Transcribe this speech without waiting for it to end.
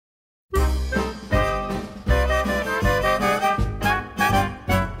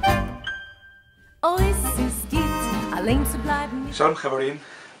alleen te blijven. Shalom Chaverim,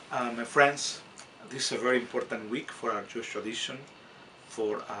 my friends, this is a very important week for our Jewish tradition,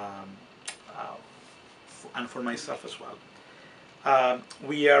 and for myself as well.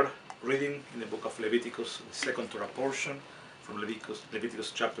 We are reading in the book of Leviticus, the second Torah portion from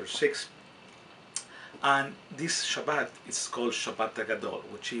Leviticus chapter 6, and this Shabbat is called Shabbat Gadol,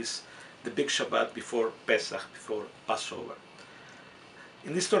 which is the big Shabbat before Pesach, before Passover.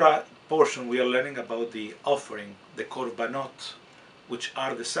 In this Torah portion we are learning about the offering, the korbanot, which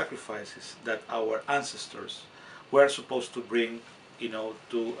are the sacrifices that our ancestors were supposed to bring,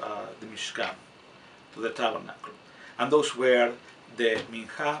 to the Mishkan, to the tabernacle. And those were the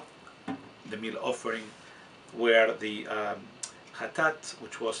mincha, the meal offering, where the hatat,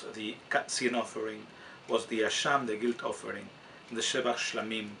 which was the sin offering, was the asham, the guilt offering, and the shevach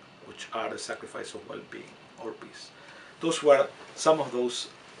shlamim, which are the sacrifice of well-being or peace. Those were some of those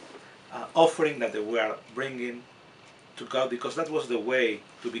offerings that they were bringing to God, because that was the way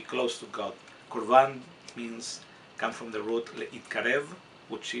to be close to God. Korban comes from the root leitkarev,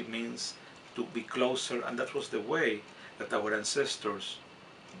 which means to be closer, and that was the way that our ancestors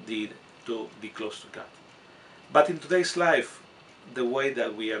did to be close to God. But in today's life, the way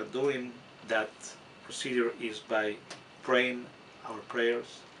that we are doing that procedure is by praying our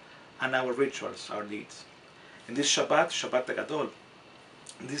prayers and our rituals, our deeds. In this Shabbat, Shabbat Gadol,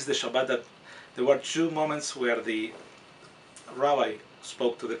 this is the Shabbat that there were two moments where the rabbi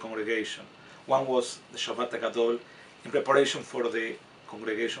spoke to the congregation. One was the Shabbat Gadol in preparation for the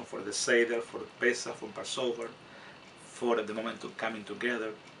congregation, for the Seder, for the Pesach, for Passover, for the moment of coming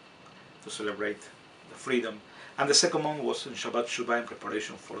together to celebrate the freedom. And the second one was in Shabbat Shuvah in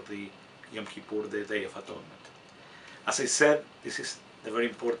preparation for the Yom Kippur, the Day of Atonement. As I said, this is very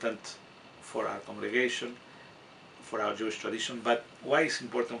important for our congregation, for our Jewish tradition. But why is it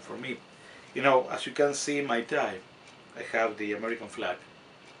important for me? As you can see in my tie, I have the American flag.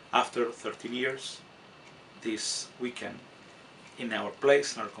 After 13 years, this weekend, in our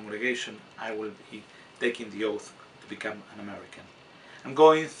place, in our congregation, I will be taking the oath to become an American. I'm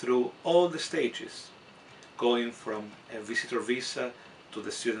going through all the stages, going from a visitor visa to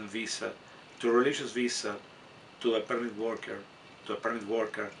the student visa, to a religious visa, to a permit worker,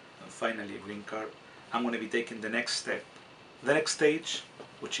 and finally a green card. I'm going to be taking the next step, the next stage,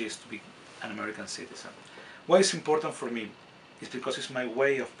 which is to be an American citizen. Why it's important for me is because it's my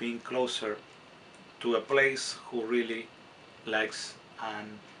way of being closer to a place who really likes and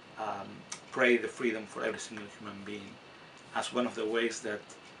pray the freedom for every single human being, as one of the ways that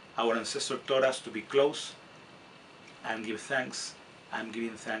our ancestors taught us to be close and give thanks. I'm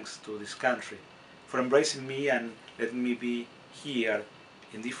giving thanks to this country for embracing me and letting me be here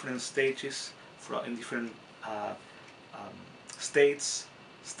in different stages, in different states,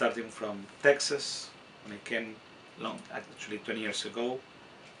 starting from Texas, when I came actually 20 years ago,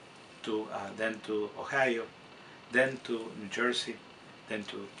 to then to Ohio, then to New Jersey, then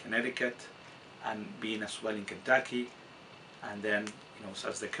to Connecticut, and being as well in Kentucky, and then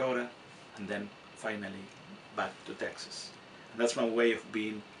South Dakota, and then finally back to Texas. And that's my way of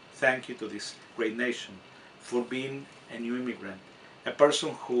being thank you to this great nation for being a new immigrant, a person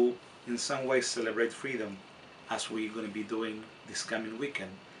who in some ways celebrate freedom, as we're going to be doing this coming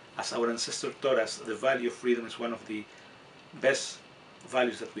weekend. As our ancestors taught us, the value of freedom is one of the best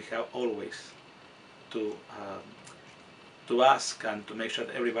values that we have always to ask and to make sure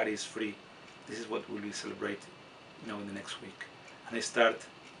that everybody is free. This is what we'll be celebrating in the next week. And I start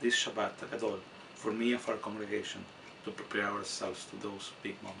this Shabbat Gadol for me and for our congregation to prepare ourselves to those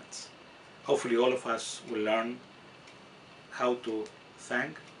big moments. Hopefully all of us will learn how to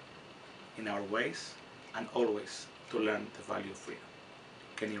thank in our ways, and always to learn the value of freedom.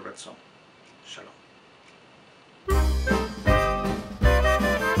 Kenny Redson. Shalom.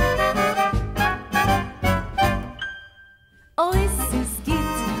 Oh, is es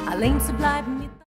geht, alleen te blijven.